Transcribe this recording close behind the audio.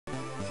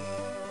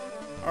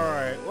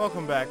Alright,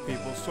 welcome back,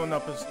 people, to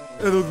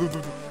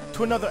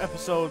another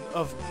episode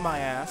of My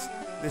Ass.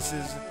 This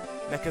is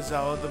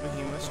Nekazawa, the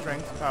Behemoth,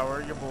 Strength,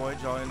 Power, your boy,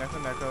 Jolly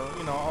Neko Neko,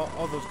 you know,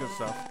 all those good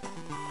stuff.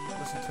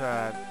 Listen to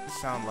that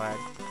sound lag.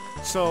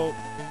 So,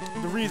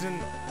 the reason,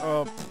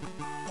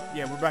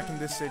 yeah, we're back in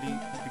this city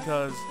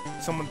because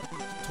someone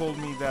told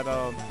me that,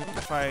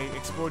 if I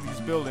explore these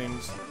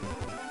buildings,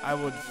 I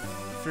would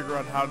figure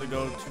out how to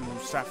go to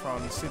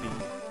Saffron City.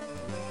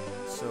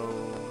 So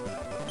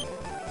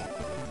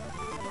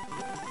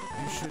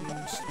you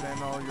shouldn't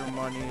spend all your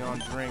money on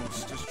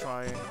drinks, just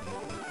try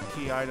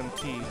key item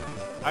T.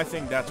 I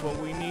think that's what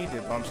we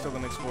needed, but I'm still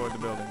gonna explore the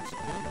buildings.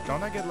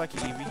 Don't I get like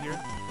an Eevee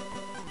here?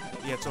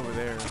 Yeah, it's over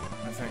there,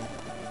 I think.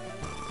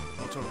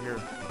 What's over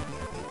here?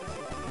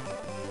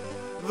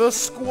 The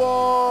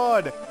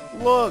squad!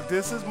 Look,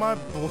 this is my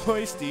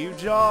boy Steve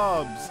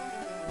Jobs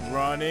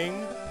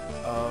running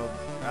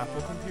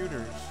Apple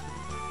computers.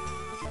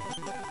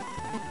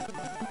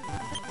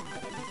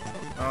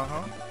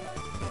 Uh-huh.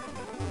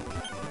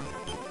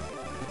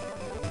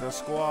 The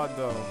squad,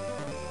 though.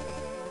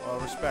 All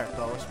respect,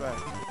 all respect.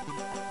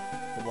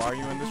 But why are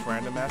you in this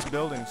random-ass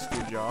building,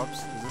 Steve Jobs?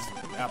 Is this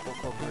Apple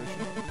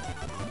Corporation?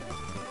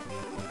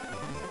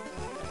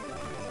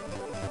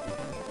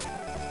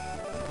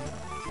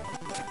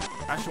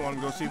 I actually want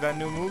to go see that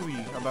new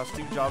movie about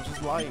Steve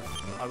Jobs' life.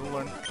 I will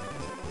learn.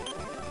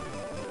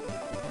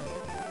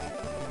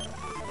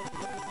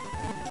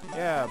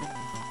 Yeah,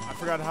 I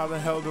forgot how the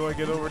hell do I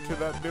get over to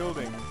that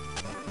building?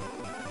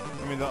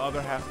 I mean, the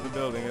other half of the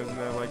building, isn't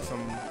there like some...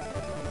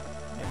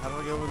 Yeah, how do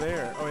I get over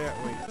there? Oh yeah,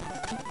 wait.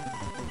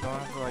 I don't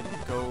have to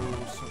like go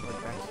something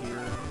like back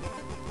here.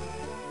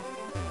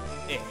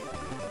 Eh.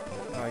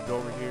 I go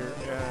over here.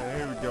 Yeah,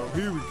 here we go.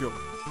 Here we go.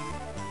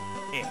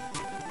 Eh.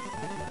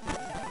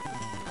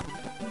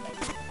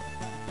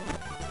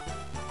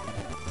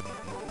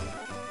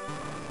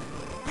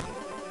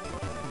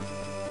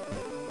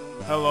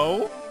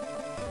 Hello?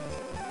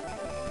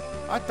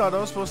 I thought I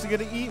was supposed to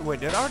get an E. Wait,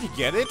 did I already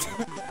get it?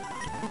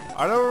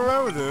 I don't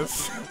remember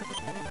this.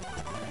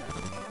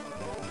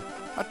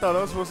 I thought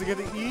I was supposed to get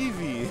an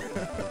Eevee.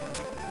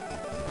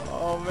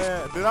 Oh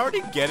man, did I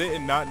already get it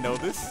and not know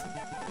this?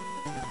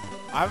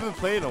 I haven't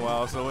played in a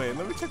while, so wait,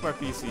 let me check my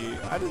PC.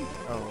 I didn't.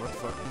 Oh, what the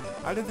fuck?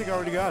 I didn't think I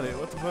already got it.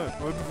 What the fuck?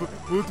 What the fuck?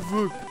 What the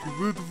fuck?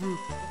 What the fuck?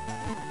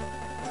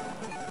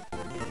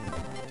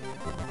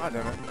 Ah,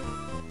 damn it.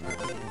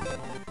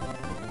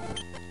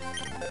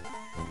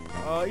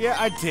 Yeah,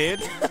 I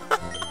did.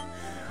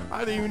 I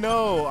didn't even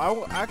know.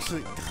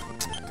 Actually,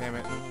 damn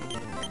it.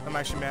 I'm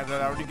actually mad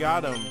that I already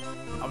got him.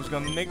 I was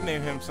gonna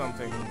nickname him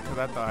something because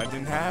I thought I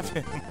didn't have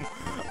him.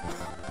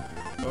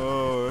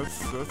 Oh,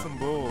 that's some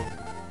bull.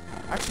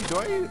 Actually, do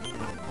I?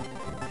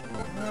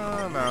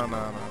 No.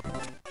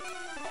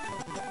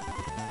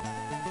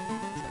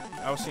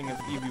 I was seeing if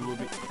Eevee would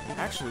be.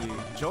 Actually,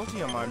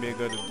 Jolteon might be a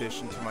good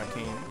addition to my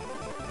team.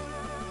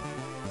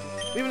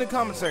 Leave in the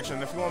comment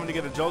section if you want me to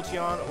get a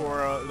Jolteon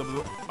or the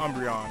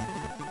Umbreon.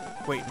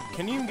 Wait,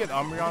 can you even get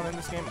Umbreon in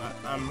this game?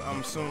 I'm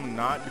assuming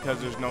not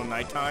because there's no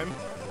nighttime.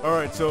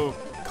 Alright, so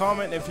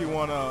comment if you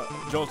want a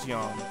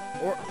Jolteon.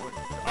 Or,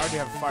 I already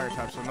have a fire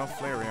type, so no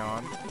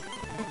Flareon.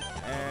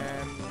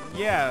 And,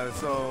 yeah,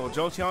 so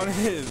Jolteon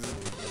is.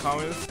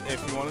 Comment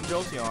if you want a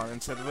Jolteon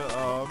instead of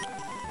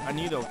a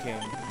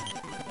Nidoking.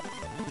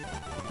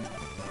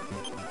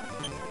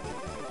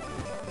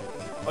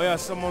 Oh yeah,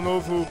 someone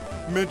over who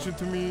mentioned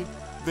to me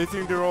they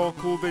think they're all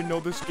cool, they know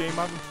this game.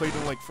 I haven't played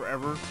it like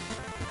forever.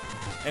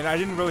 And I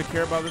didn't really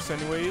care about this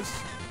anyways.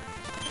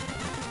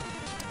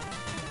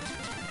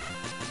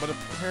 But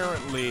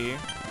apparently...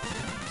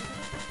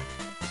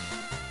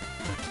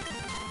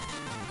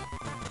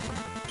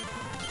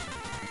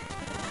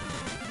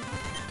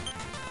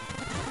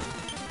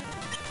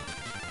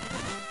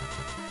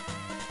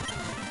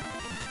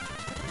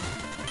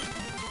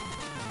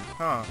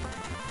 Huh.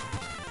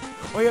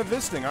 Oh yeah,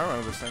 this thing. I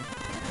remember this thing.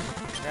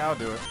 Yeah, I'll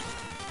do it.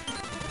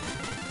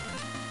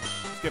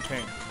 Let's get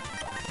pink.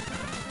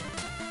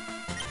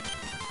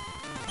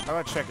 How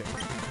about check it?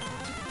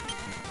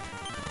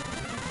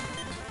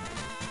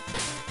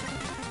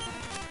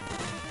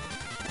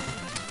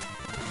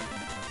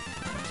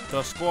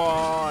 The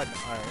squad!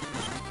 Alright.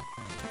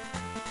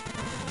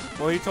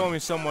 Well, he told me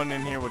someone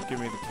in here would give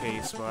me the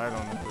case, but I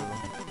don't know who.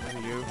 Is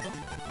it you?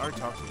 I already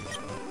talked to you,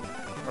 so.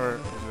 Or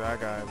is it that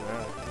guy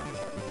there?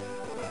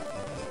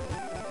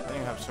 I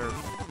think I have surf.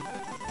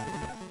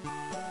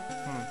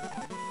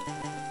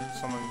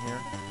 Someone here.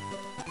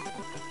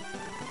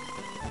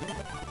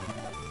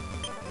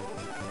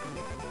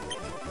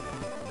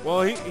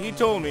 Well, he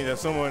told me that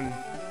someone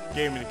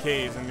gave me the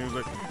case, and he was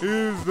like,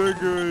 "Is that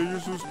guy? You're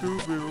so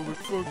stupid." I was like,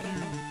 "Fuck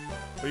you."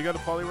 But you got a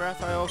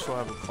Poliwrath? I also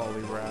have a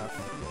Poliwrath.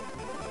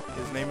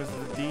 His name is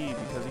the D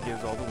because he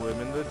gives all the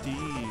women the D.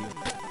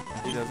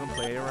 He doesn't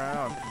play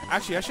around.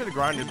 Actually, I should have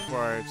grinded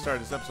before I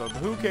started this episode,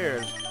 but who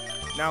cares?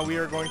 Now we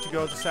are going to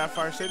go to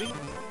Sapphire City,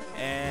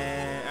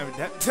 and I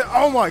mean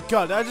oh my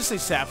god, did I just say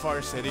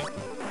Sapphire City?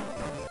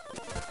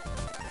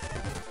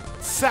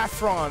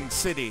 Saffron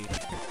City.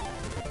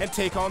 and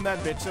take on that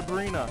bitch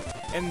Sabrina.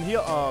 And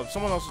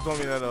someone also told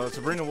me that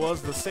Sabrina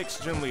was the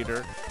 6th gym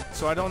leader,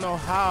 so I don't know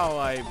how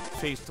I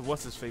faced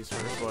what's his face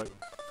first, but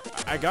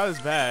I got his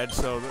badge,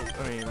 so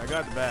I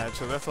got the badge,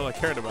 so that's all I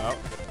cared about.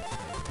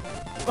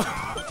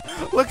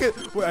 Look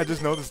at, wait, I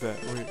just noticed that.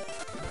 Wait,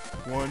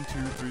 1, 2,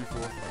 3,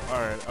 4.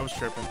 All right, I was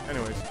tripping.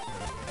 Anyways,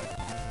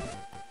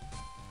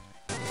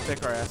 let's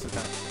take our asses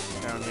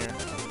down here.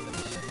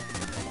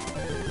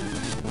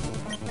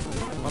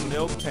 A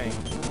milk tank.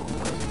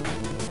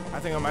 I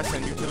think I might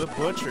send you to the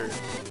butcher.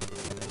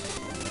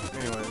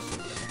 Anyways,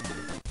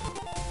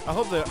 I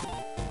hope that.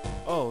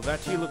 Oh,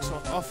 that tea looks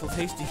so awful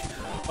tasty.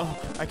 Oh,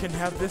 I can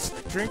have this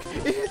drink.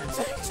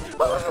 Thanks.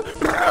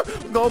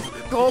 Gulp,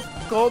 gulp,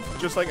 gulp.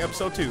 Just like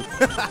episode 2.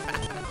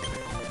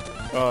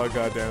 Oh,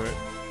 god damn it.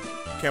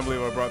 Can't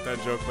believe I brought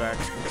that joke back.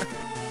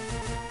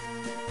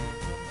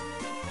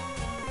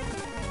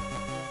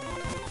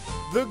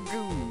 The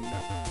Goon.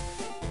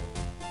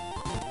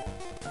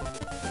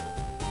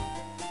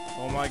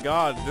 Oh my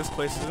god, this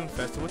place is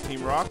infested with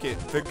Team Rocket.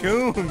 The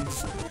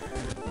Goons.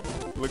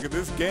 Look at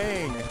this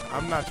gang.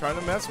 I'm not trying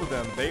to mess with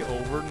them. They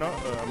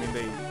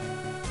they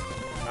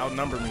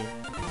outnumber me.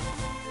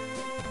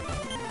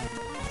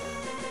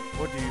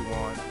 What do you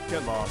want?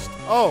 Get lost.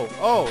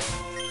 Oh!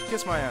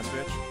 Kiss my ass,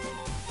 bitch.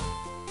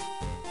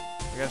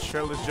 I guess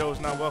Shirtless Joe is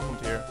not welcomed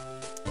here.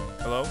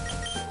 Hello?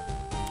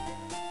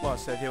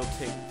 Boss said he'll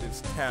take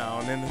this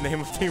town in the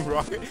name of Team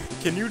Rocket.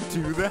 Can you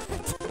do that?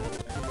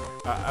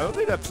 I don't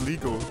think that's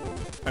legal.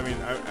 I mean,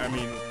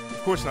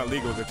 of course not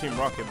legal, they're Team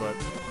Rocket, but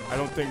I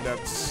don't think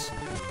that's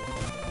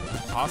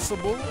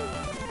possible.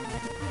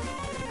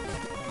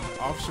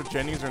 Officer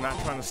Jennings are not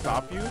trying to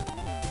stop you?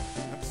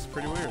 That's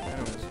pretty weird.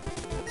 Anyways,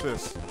 what's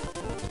this?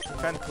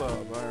 Fan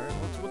club, alright.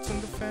 What's in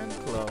the fan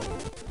club?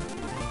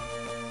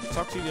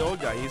 Talk to the old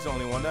guy, he's the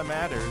only one that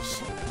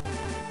matters.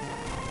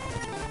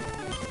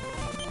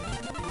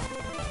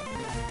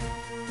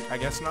 I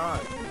guess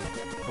not.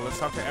 Well, let's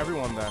talk to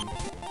everyone then.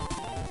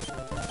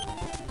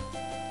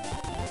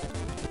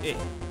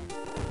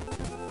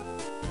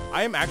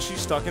 I am actually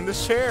stuck in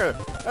this chair.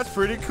 That's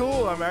pretty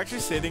cool. I'm actually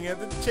sitting at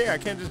the chair. I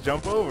can't just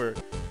jump over.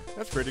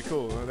 That's pretty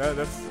cool.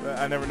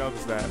 I never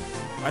noticed that.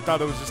 I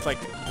thought it was just like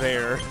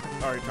there.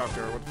 I already talked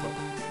to her. What the fuck?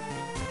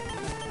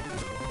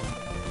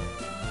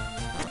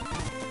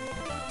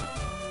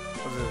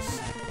 What's this?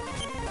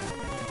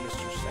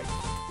 Mr. Psychic.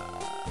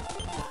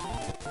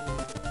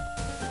 What the fuck?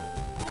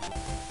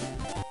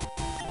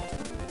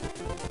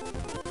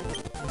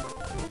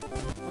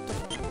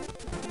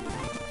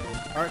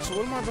 Alright, so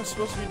what am I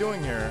supposed to be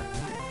doing here?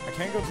 I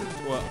can't go to the,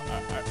 well,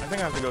 I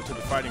think I have to go to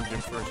the fighting gym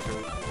first,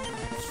 too.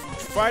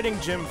 Fighting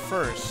gym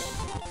first.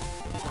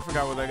 I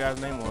forgot what that guy's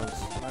name was.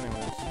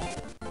 Anyways.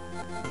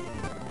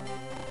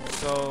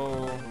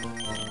 So,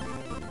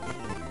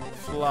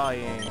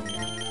 flying.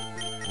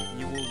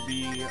 You will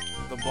be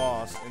the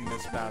boss in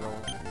this battle.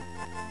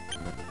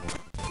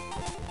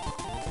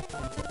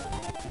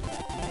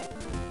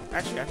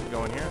 Actually, I can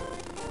go in here.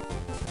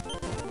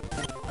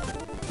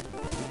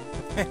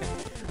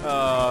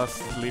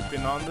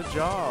 Sleeping on the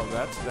job.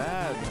 That's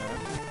bad, man.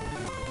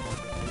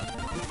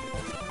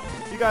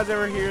 You guys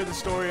ever hear the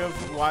story of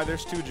why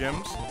there's 2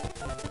 gyms?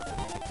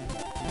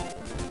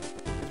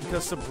 It's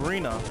because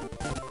Sabrina.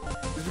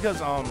 It's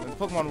because, in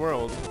Pokemon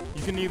World,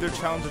 you can either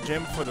challenge a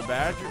gym for the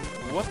badge.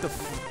 What the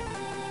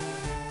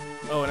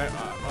oh, never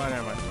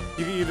mind.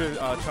 You can either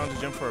challenge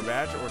a gym for a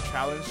badge or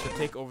challenge to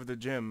take over the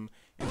gym.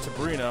 And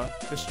Sabrina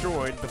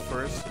destroyed the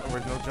first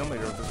original gym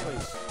leader of this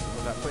place,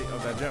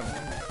 of that gym.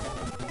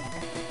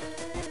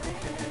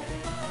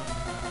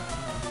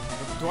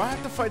 Do I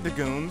have to fight the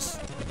goons? I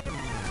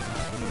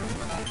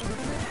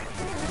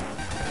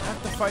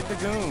have to fight the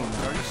goons.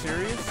 Are you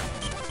serious?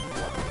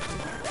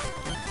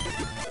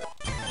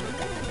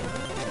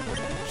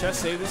 Should I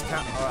save this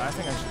town? I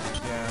think I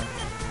should. Yeah.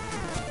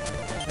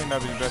 I think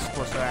that'd be the best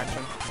course of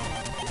action.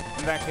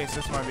 In that case,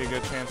 this might be a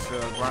good chance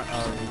to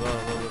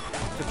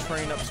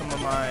train up some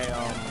of my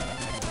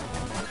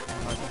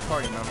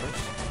party members.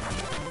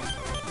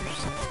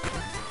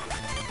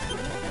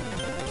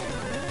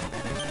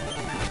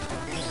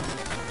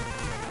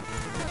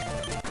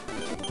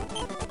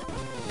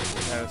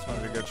 Yeah, this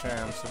might be a good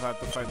chance if I have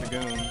to fight the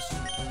goons.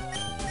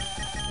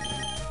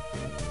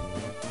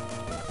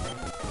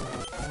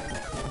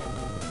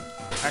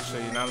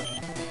 Actually, you know,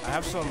 I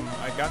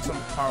got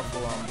some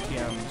powerful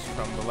TMs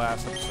from the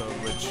last episode,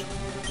 which,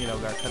 you know,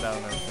 got cut out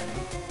and everything.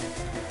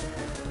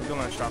 We're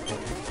going on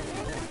chocolate.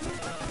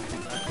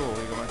 Cool,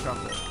 we go on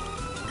chocolate.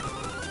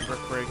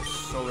 Brick break,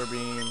 solar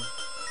beam,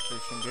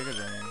 station Giga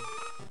Drain.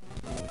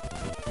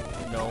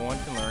 No one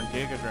can learn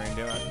Giga Drain,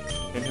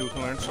 and who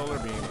can learn solar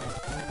beam?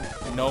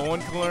 No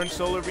one can learn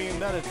solar beam.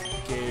 That is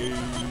gay.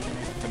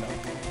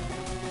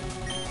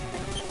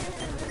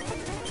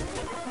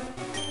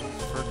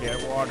 Forget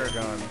water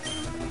gun.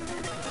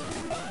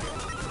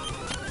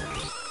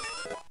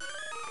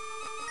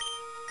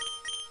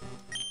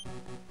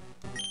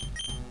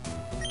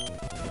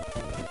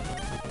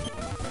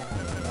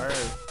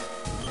 Alright.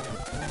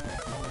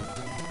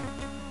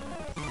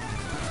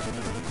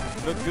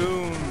 The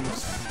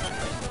goons.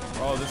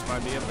 Oh, this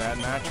might be a bad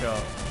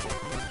matchup.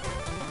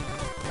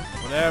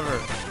 Whatever.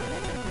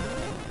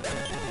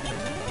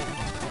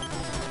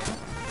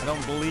 I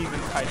don't believe in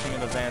typing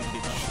an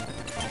advantage.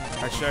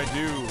 Actually, I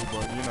do,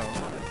 but you know.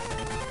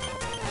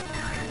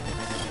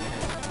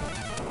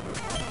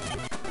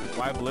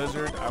 Why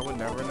Blizzard? I would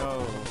never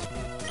know.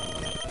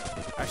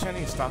 Actually, I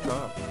need to stock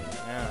up.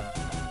 Yeah.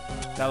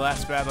 That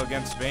last battle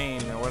against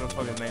Bane, or what the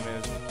fuck his name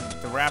is,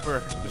 the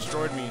rapper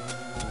destroyed me.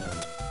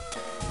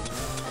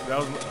 That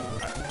was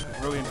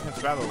a really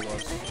intense battle it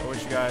was. I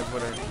wish you guys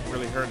would have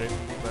really heard it,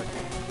 but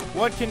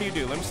what can you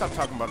do? Let me stop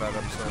talking about that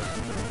episode.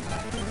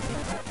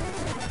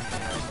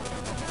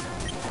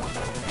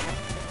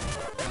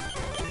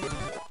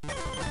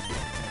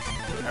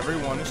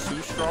 Everyone is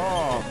too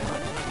strong.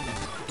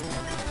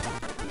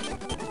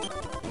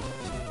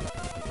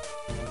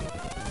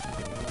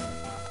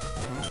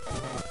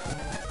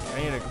 I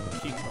need a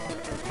key card,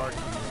 a card key,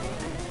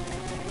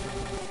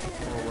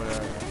 or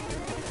whatever.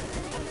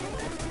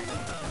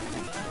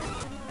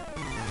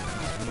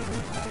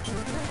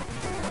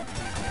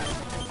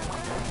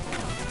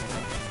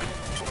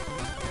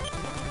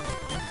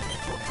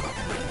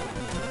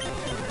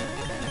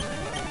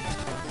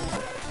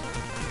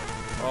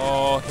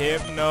 Oh,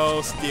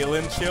 Hypno,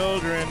 stealing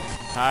children.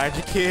 Hide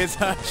your kids,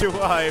 hide your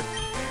wife.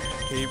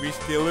 He be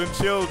stealing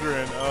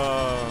children.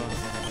 Oh,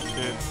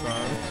 shit,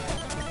 son.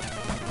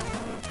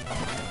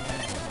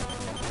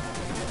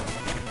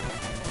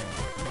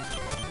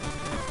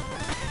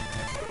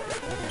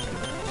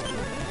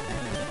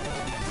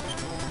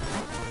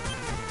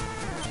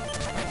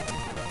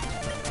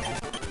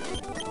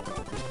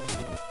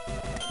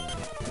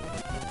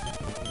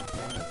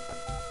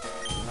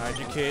 Hide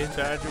your kids,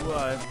 hide your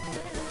wife.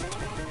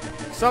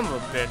 Son of a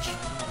bitch.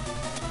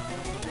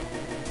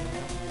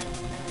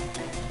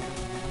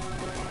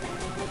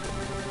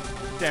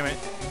 Damn it.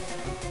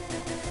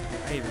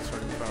 I hate this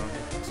fucking phone.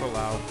 It's so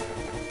loud.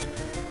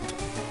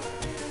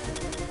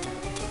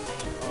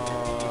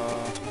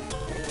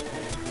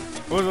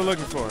 What was I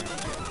looking for?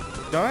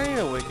 Don't I need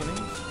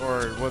awakenings?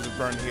 Or was it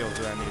burned heals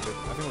that I needed?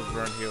 I think it was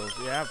burned heals.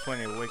 Yeah, I have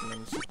plenty of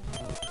awakenings.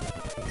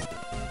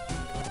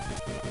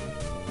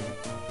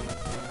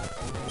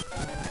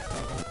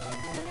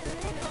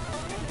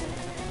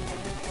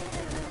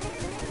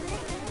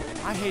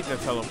 I hate the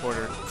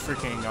teleporter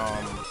freaking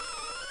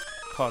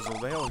puzzle.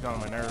 They always got on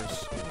my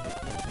nerves.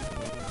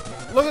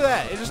 Look at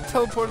that! It just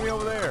teleported me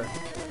over there.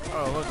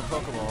 Oh, look, a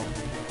Pokeball.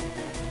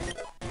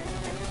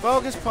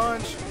 Focus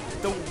Punch!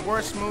 The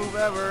worst move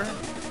ever.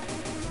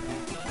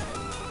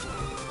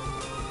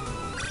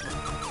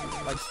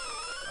 Like,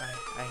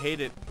 I hate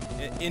it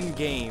in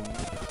game.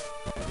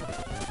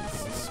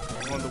 It's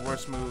one of the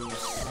worst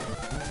moves.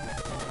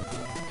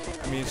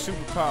 I mean, it's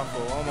super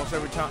powerful almost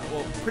every time.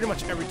 Well, pretty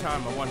much every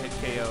time a one-hit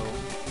KO.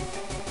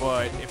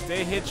 But if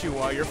they hit you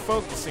while you're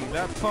focusing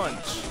that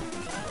punch,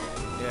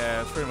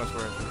 yeah, it's pretty much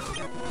worth it.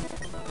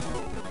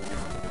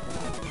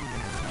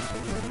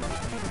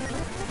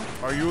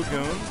 Are you a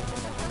goon?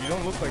 You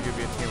don't look like you'd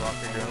be a Team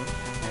Rocket goon.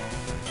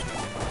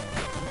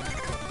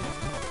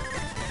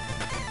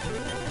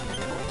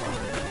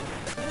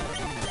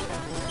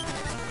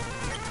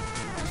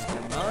 Mr.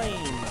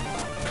 Mine!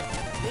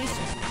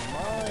 Mr.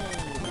 Mine!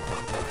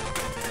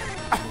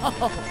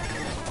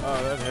 Oh,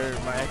 that hurt.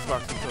 My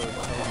Xbox controller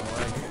fell on my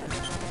leg.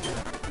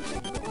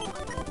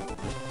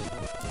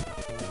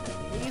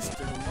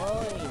 Mr.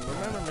 Mime!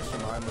 Remember Mr.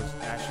 Mime was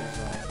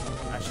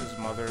Ash's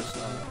mother's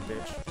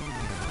bitch?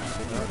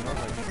 Mr.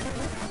 Mime!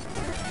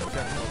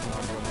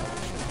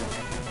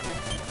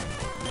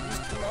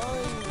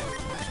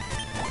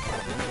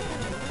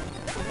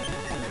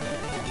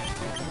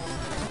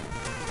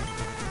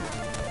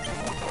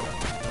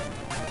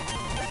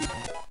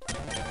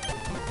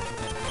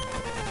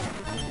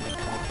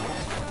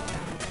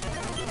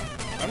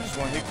 I'm just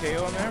one hit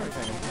KO on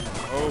everything.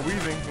 Oh,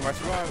 Weaving, he might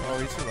survive. Oh,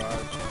 he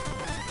survived.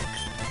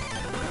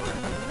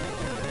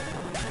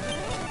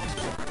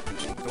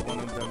 The one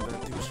of them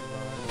that do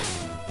survive.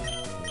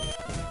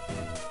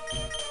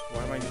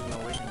 Why am I using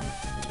Awakening?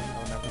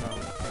 I'll never know.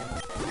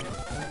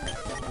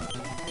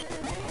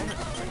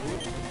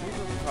 Who's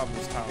at the top of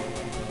this tower?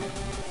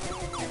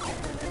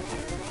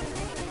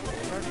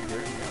 It's already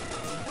here.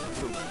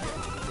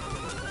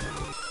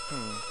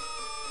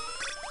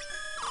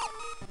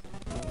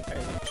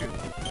 Hey, shoot.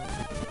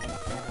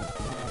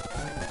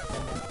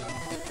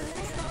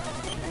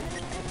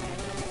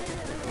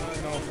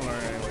 No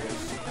learn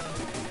anyways.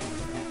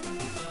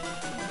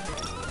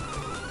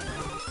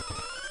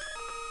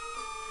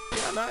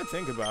 Yeah, now I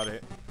think about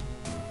it,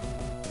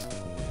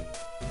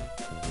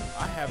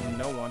 I have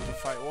no one to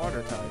fight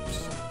water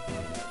types.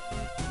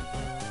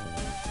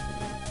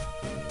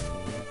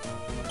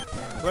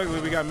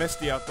 Luckily, we got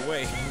Misty out the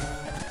way.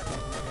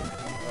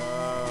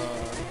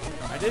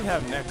 I did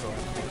have Neko.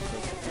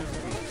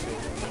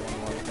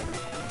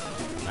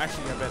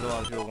 Actually, I bet a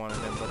lot of people wanted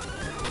him, but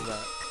what was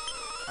that?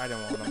 I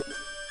didn't want him.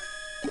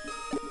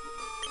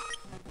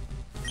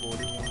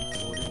 41.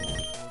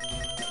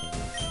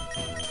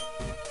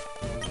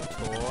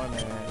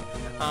 Torment.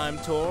 I'm I'm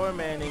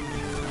tormenting you.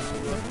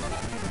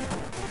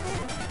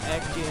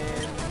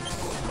 Ekans.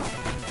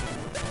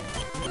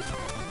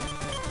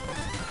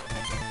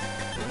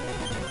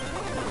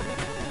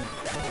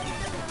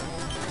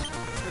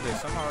 Look at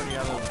this, I'm already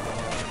out of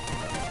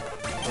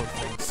both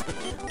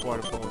things.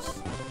 Water pulse.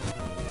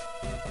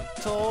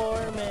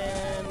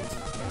 Torment.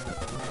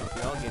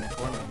 Y'all getting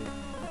tormented.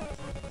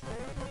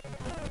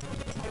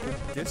 The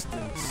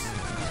distance.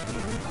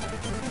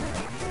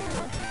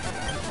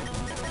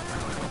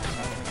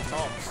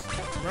 Toss.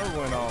 Remember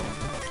when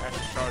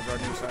Ashley charged our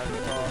new side of the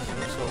toss? It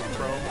was so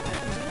pro.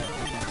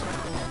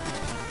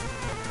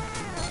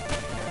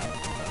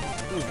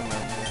 Who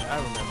remembers it? I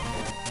remember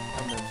it. I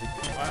remember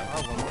it. I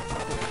remember it.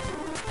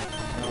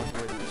 No, it's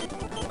weird.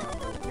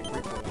 Take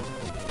replay.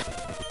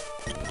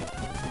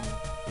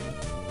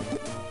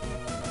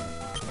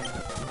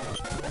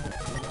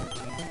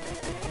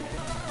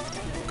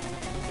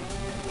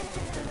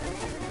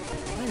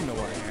 I don't even know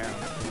where I am.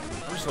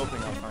 I'm just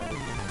hoping I'll find it.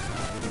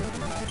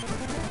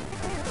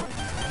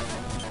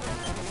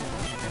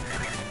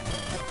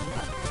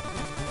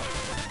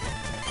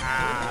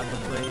 Ah, the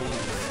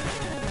blaze.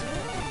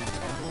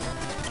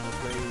 The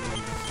blaze.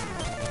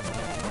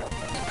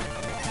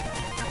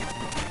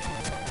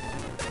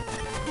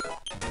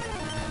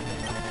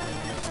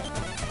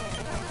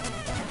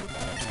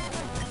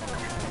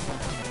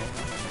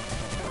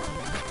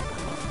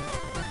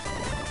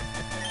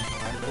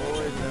 My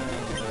poison.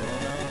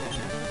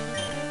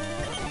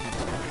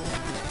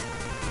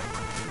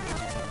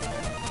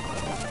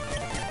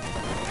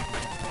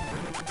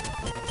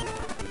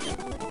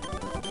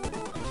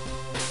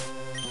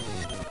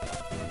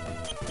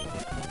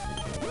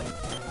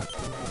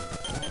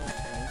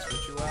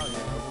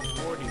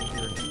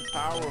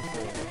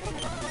 Powerful.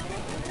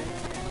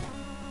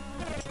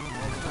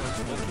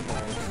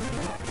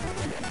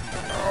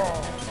 Oh,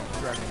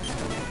 dragon.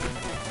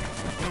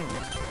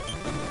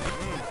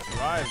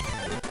 Survived.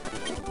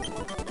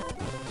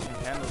 Can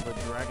handle the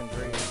dragon's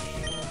rage.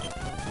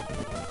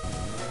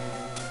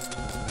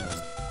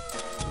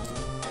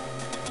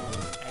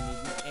 I need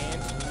an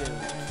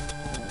antidote.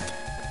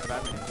 But I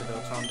have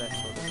antidotes on deck,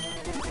 so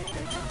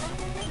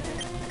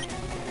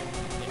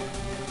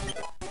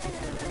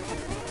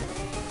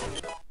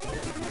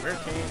Rare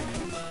cane.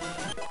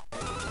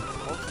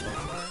 Ultimate.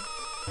 Alright.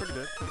 Pretty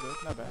good,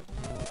 not bad.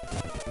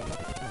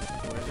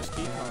 Where's this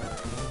key card?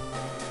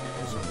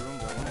 There's a room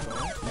that I want to go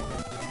into.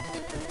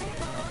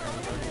 Okay,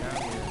 I'm already down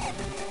here.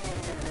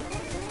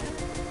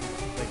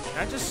 Wait, can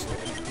I just...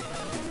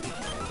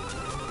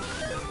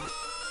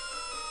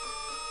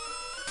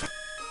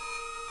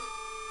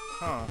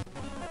 Huh.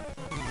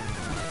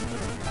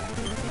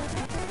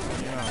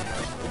 Yeah.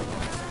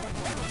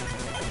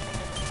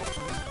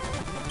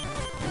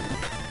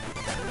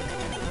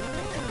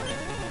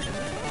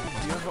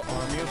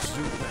 Army of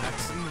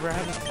Zubats and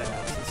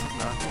Rattatats. This is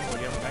not cool.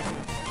 You have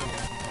Ekans.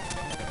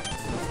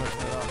 Let's switch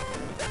that up.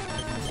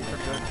 This is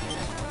pretty good.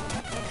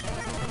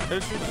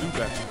 This is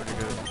Zubats pretty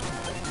good.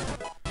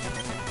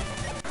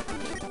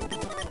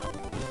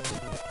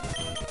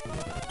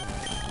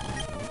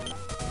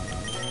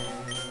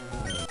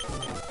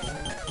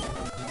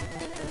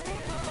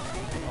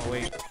 Oh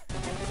wait.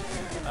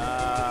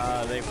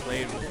 They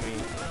played with me.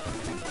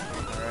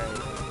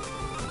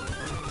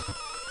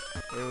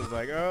 It was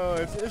like, oh,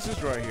 it's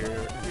just right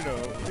here. You know,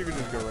 you can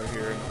just go right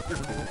here. You're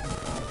cool.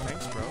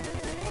 Thanks, bro.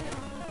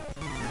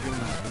 You're doing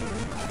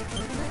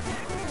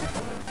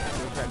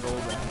Look that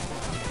gold back.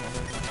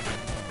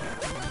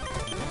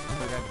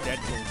 Look that dead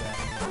gold back.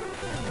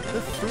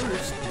 The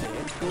first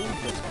dead gold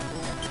back.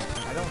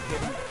 I don't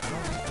hit him.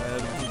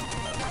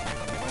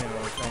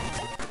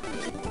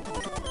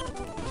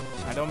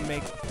 I don't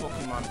make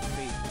Pokemon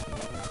fake.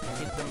 I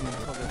hit them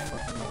until they're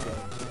fucking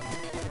dead.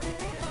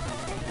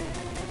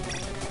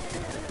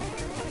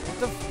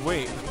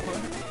 Wait, what?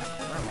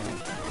 Where am I?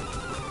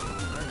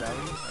 Am I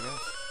Valley, I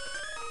guess?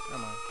 Where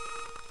am I?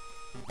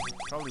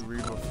 Probably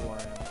read before I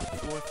am.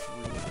 4th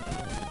read.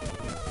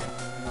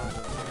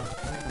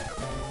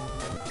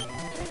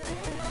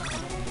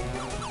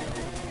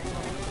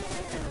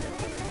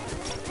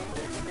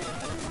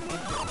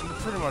 I'm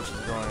pretty much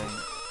just going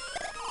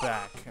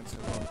back instead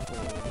of going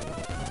forward.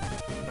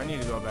 I need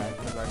to go back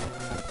because I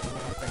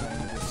think I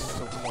need this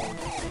so-called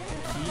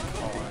key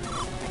card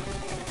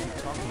that you're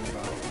talking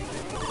about.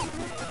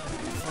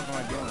 What am I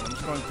doing? I'm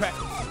just going back.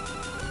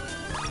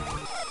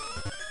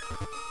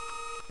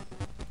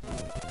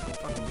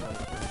 Fucking hell.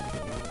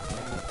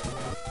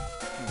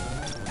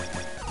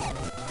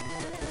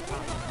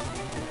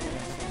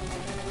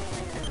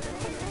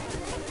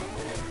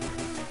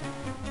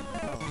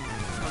 Oh,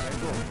 okay,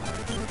 cool.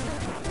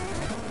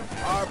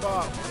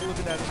 Arbok, look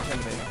at that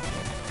intimidating.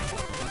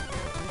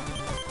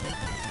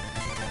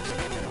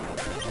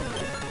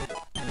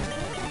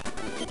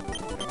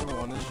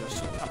 Everyone is just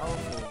so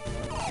powerful.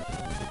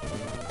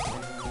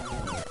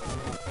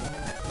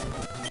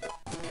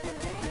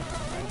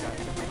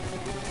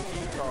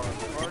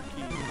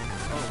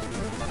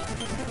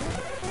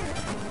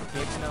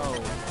 Hypno,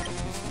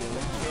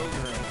 stealing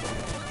children.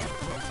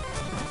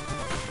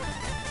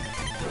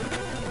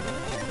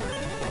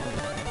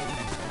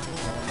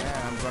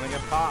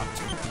 get popped.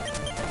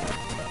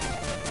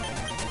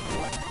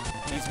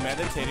 He's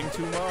meditating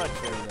too much.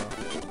 There we go.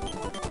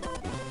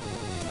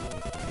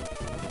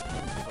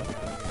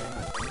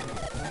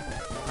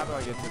 How do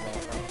I get to that?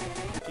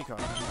 Key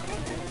card.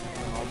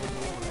 All the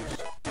doors.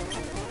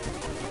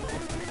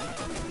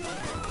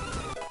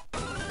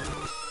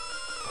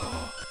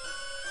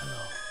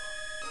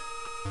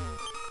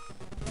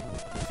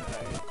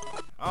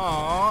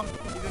 Aww,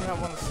 he didn't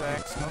have one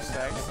sex, no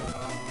sex.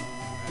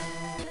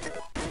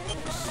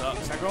 She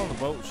sucks. I go on the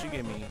boat, she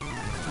gave me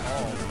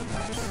all the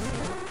nice.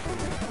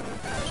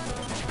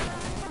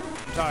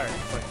 I'm tired,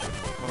 it's like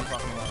 1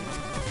 o'clock in the morning.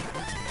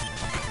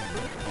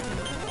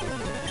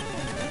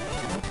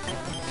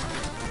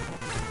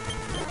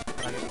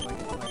 Like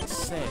I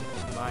said,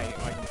 my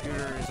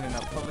computer is in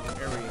a public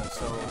area,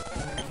 so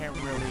I can't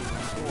really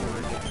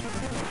record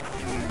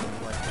in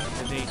like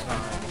the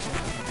daytime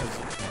because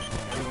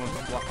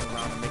everyone's walking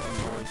around and making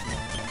noise, you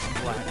know,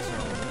 black, so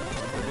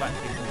for black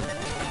people.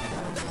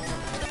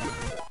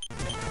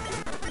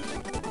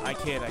 I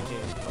kid,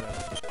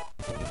 whatever.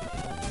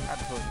 I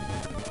told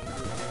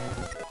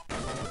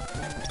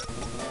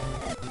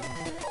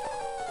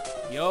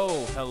you. Yo,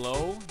 hello,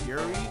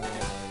 Yuri?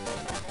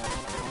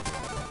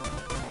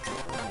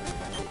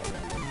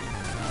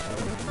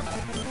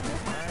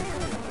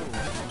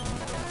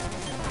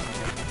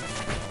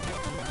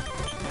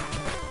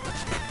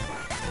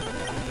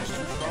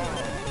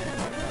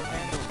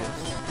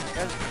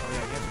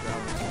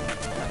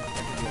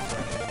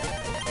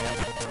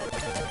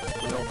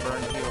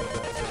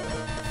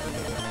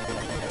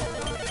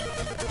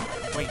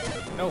 Wait,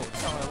 no,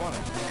 it's not what I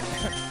wanted.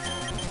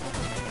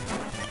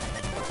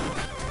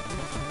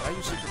 I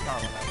use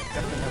superpower.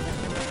 Definitely have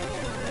to.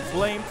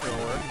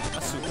 Flamethrower, a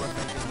super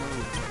effective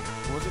move.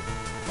 What was it?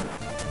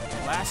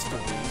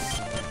 Blastoise.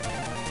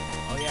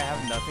 Oh yeah, I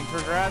have nothing for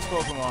grass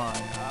Pokemon.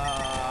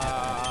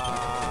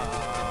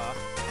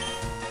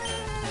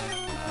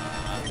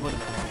 What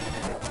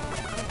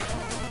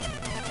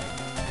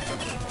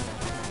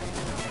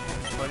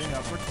putting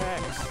up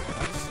protects.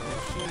 That's so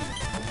cheap.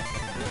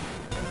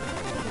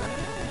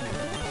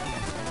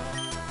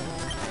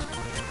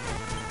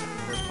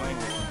 They're playing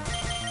with me.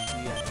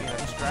 Yeah, they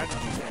have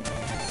strategies in there.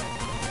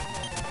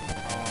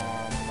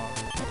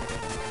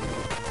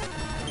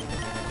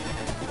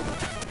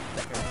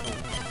 Okay, cool.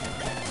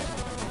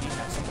 He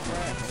has some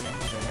cracks.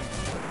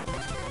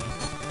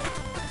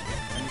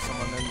 I need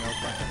someone that knows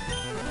my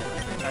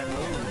type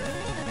move.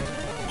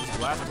 This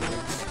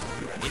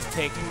Blastoise is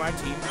taking my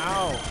team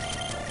out.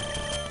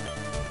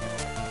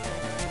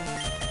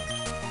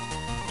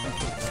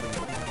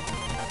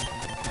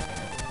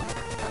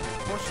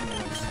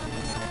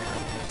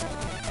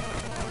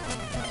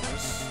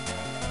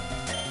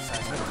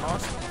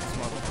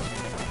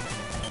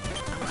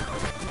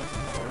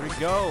 There we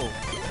go.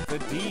 The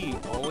D,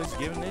 always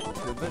giving it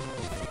to the.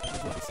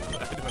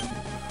 I don't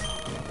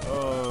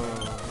know.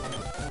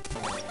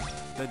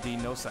 The D,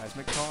 no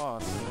seismic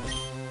toss.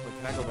 Wait,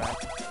 can I go back?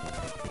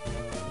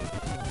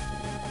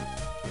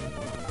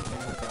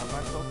 Took out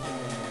my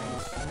Pokemon.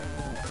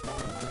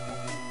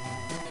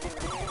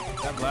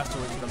 That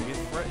Blastoise is gonna be a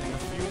threat in the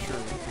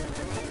future.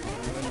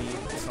 I'm gonna need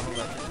some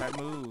electric type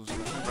moves,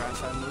 some grass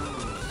type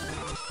moves.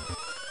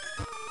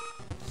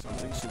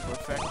 Something super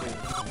effective.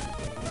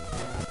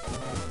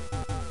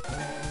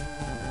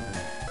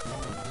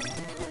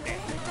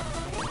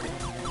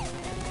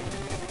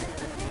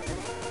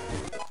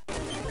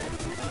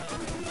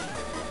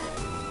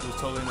 It was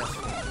totally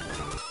necessary.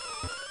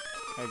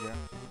 Hey girl.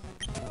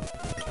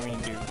 I mean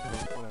dude,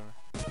 whatever.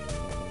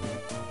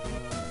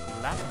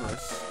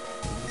 Lapras?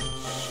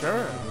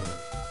 Sure.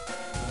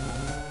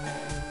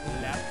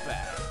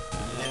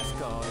 Let's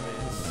call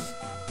this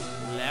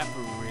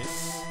Lapras.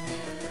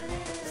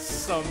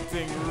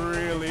 Something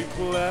really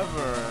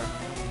clever.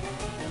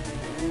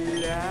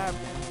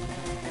 Lapper.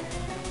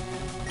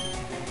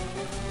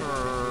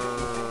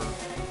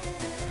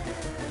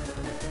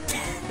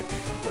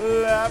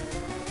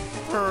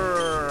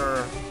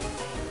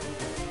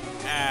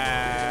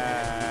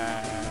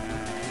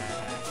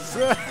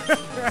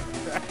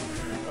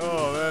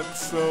 Oh, that's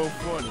so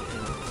funny.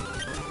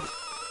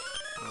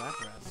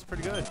 Lapras, it's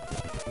pretty good.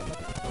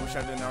 I wish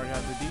I didn't already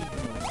have the D.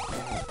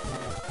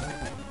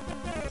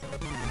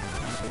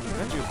 Is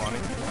that Giovanni?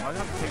 I'll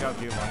have to take out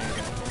Giovanni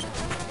again.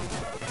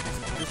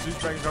 This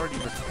douchebag is already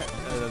the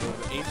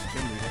 8th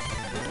gym leader.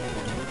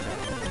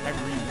 I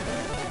read.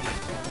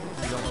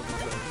 You don't know this.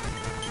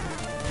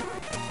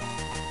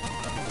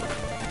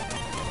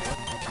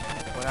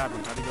 What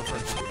happened? How'd he go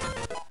first?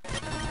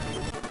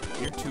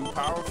 You're too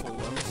powerful.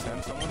 Let me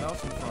send someone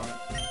else in front.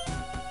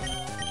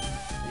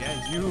 Yeah,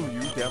 you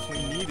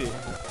definitely need it.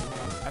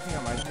 I think I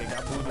might take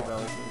out Blue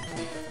Belly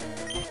too.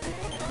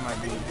 That might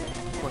be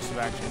course of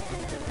action.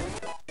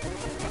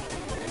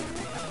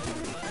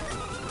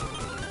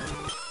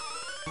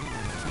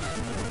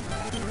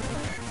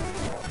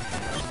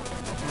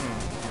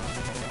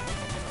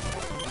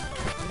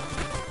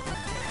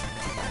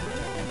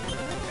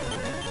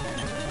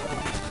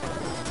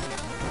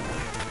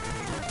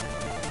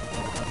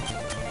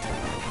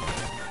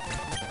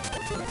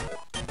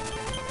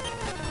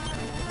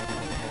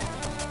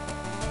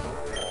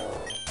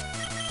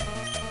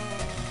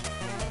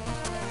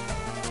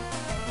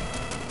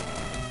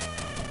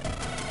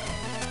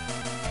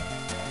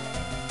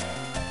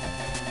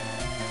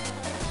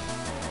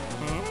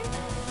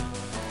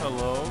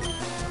 Hello?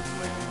 Doesn't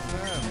make any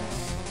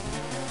sense.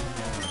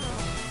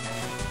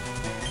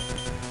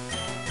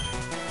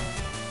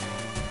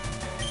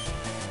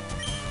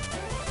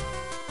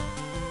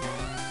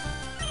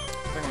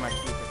 I think I might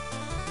keep it.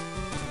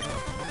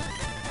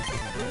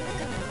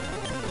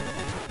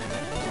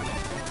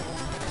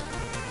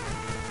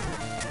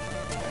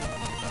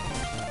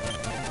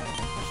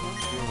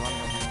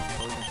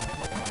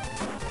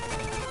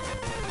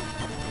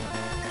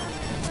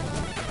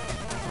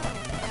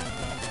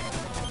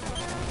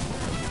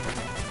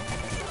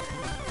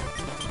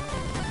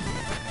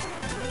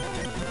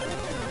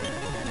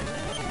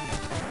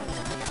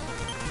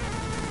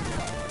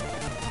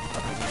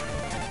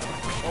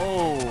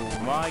 Oh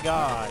my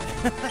god.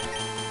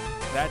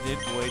 That did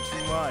way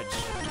too much.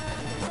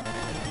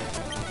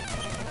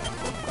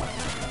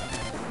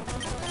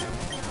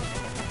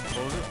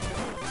 What was it?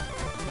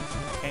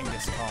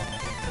 Kangas calm.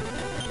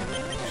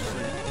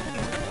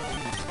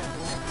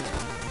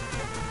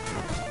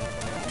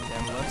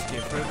 Then let's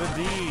give her the D.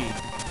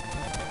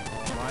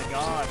 Oh my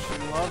gosh, she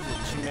loves it.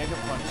 She mega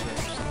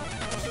punches.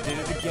 She did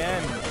it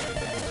again.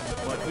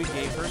 But we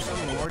gave her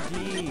some more D.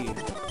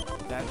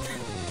 That's...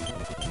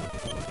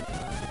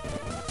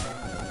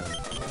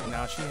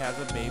 Now she has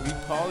a baby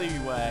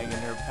Poliwag in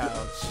her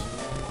pouch.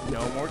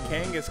 No more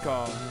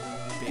Kangaskhan.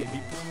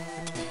 Baby.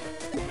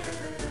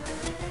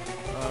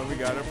 We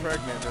got her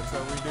pregnant. That's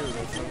how we do.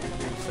 That's how we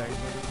do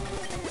segment.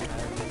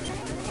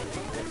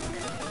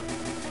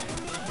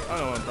 I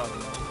don't know what I'm talking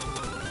about.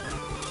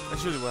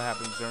 That's usually what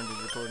happens during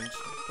these recordings.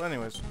 But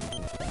anyways.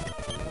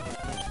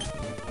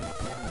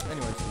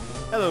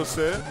 Hello,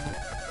 sir.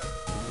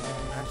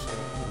 Actually.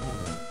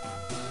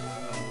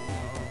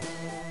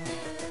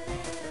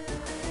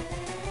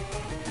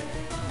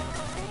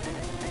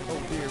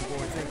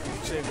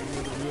 Saving me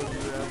with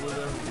whatever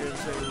you can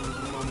say was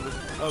the moment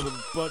of the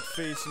butt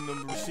face and the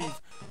receipt.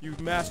 You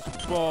master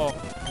ball.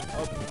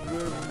 Up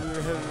you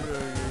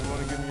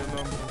wanna give me your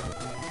number?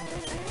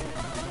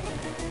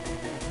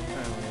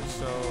 Anyway,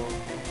 so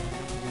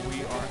we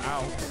are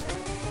out.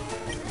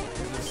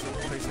 Is this a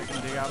place I can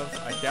dig out of?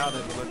 I doubt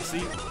it, but let's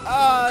see.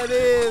 Ah, it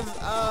is!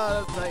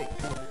 Ah, that's like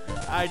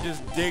I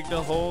just digged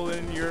a hole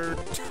in your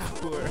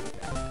tower.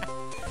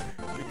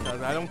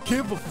 Because I don't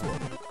give a fuck.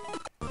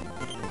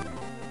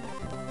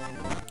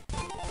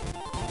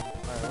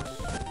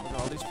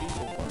 These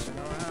people busting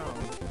around.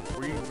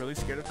 Were you really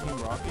scared of Team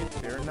Rocket?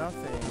 They're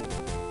nothing.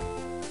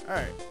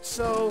 Alright,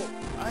 so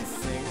I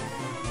think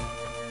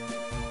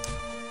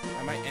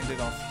I might end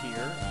it off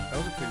here. That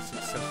was a pretty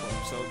successful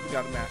episode. We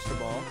got a Master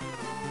Ball.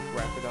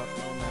 Wrap it up.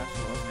 No Master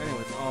Balls.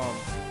 Anyways,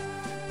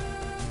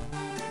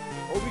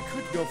 or we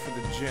could go for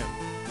the gym.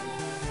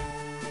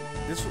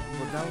 This would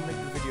that would make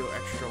the video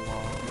extra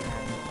long.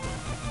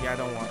 And yeah, I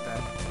don't want that.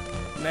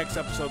 Next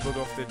episode we'll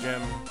go for the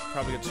gym,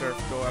 probably get surf,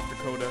 go after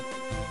Coda.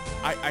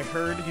 I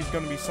heard he's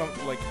gonna be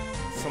someone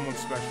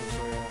special,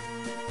 so yeah.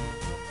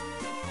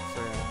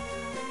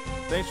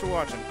 Thanks for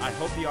watching. I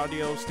hope the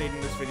audio stayed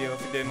in this video.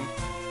 If it didn't,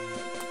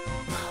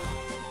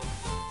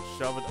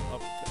 shove it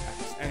up the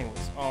ass.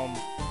 Anyways,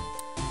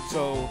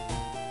 so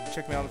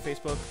check me out on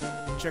Facebook.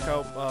 Check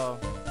out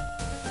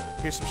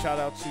here's some shout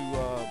out to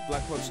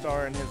Black Blood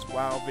Star and his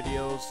WoW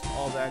videos,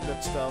 all that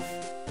good stuff.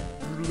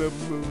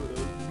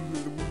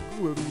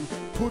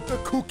 Put the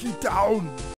cookie down!